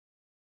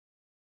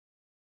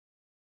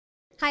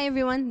Hi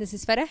everyone, this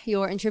is Farah,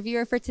 your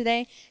interviewer for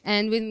today,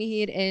 and with me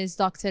here is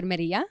Dr.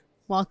 Maria.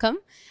 Welcome.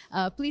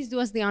 Please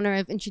do us the honor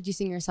of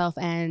introducing yourself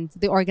and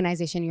the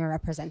organization you're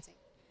representing.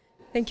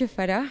 Thank you,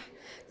 Farah.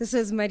 This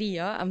is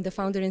Maria. I'm the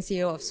founder and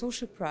CEO of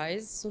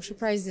Socialprise.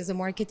 Socialprise is a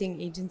marketing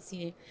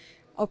agency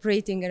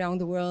operating around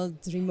the world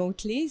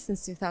remotely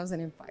since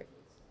 2005.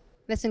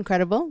 That's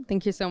incredible.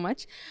 Thank you so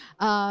much.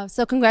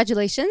 So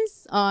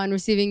congratulations on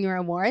receiving your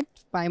award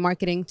by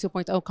Marketing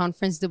 2.0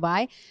 Conference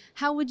Dubai.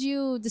 How would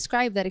you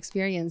describe that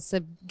experience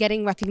of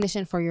getting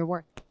recognition for your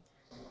work?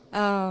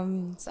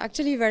 It's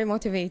actually very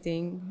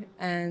motivating,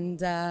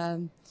 and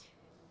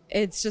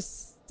it's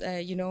just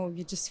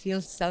you just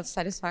feel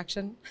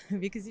self-satisfaction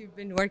because you've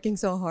been working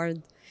so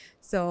hard.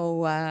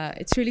 So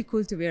it's really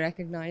cool to be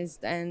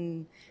recognized,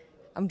 and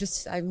I'm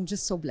just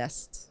so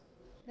blessed.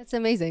 That's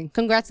amazing.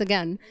 Congrats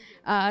again.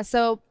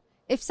 So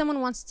if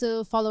someone wants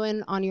to follow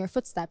in on your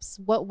footsteps,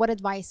 what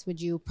advice would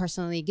you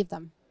personally give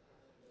them?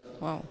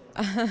 Wow.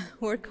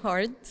 Work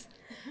hard,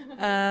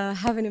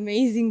 have an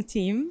amazing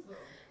team,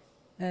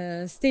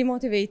 stay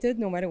motivated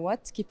no matter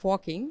what, keep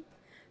walking.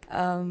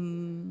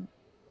 Um,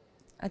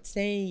 I'd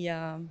say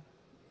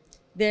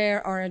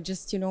there are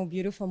just,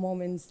 beautiful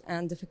moments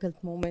and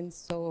difficult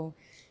moments. So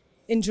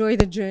enjoy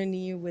the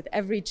journey. With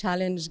every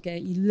challenge,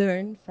 you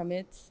learn from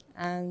it,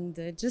 and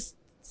just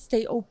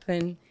stay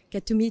open,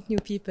 get to meet new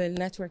people,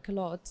 network a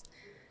lot,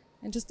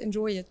 and just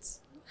enjoy it.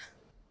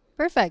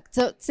 Perfect.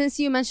 So since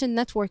you mentioned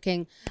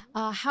networking,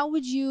 how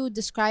would you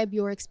describe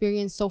your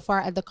experience so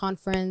far at the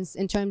conference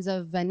in terms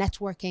of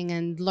networking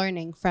and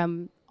learning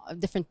from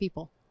different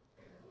people?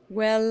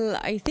 Well,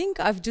 I think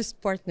I've just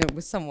partnered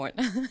with someone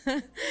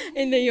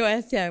in the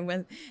US. Yeah,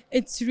 well,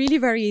 it's really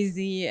very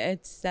easy.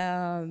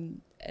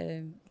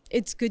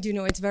 It's good,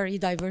 it's very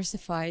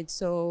diversified,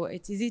 so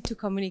it's easy to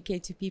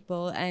communicate to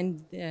people,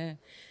 and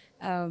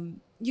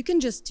you can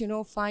just,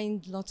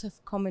 find lots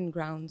of common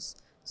grounds.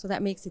 So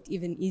that makes it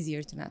even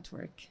easier to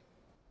network.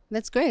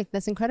 That's great.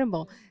 That's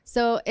incredible.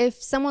 So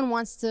if someone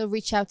wants to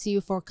reach out to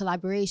you for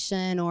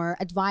collaboration or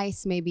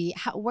advice, maybe,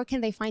 where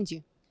can they find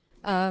you?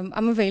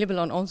 I'm available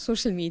on all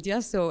social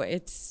media, so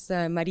it's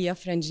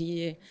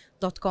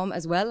mariafrangieh.com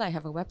as well. I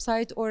have a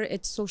website, or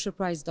it's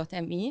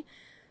socialprice.me.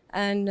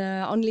 And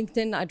on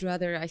LinkedIn, I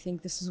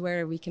think this is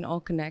where we can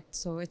all connect.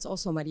 So it's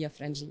also Maria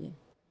Frangieh.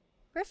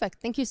 Perfect.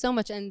 Thank you so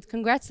much, and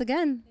congrats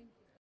again.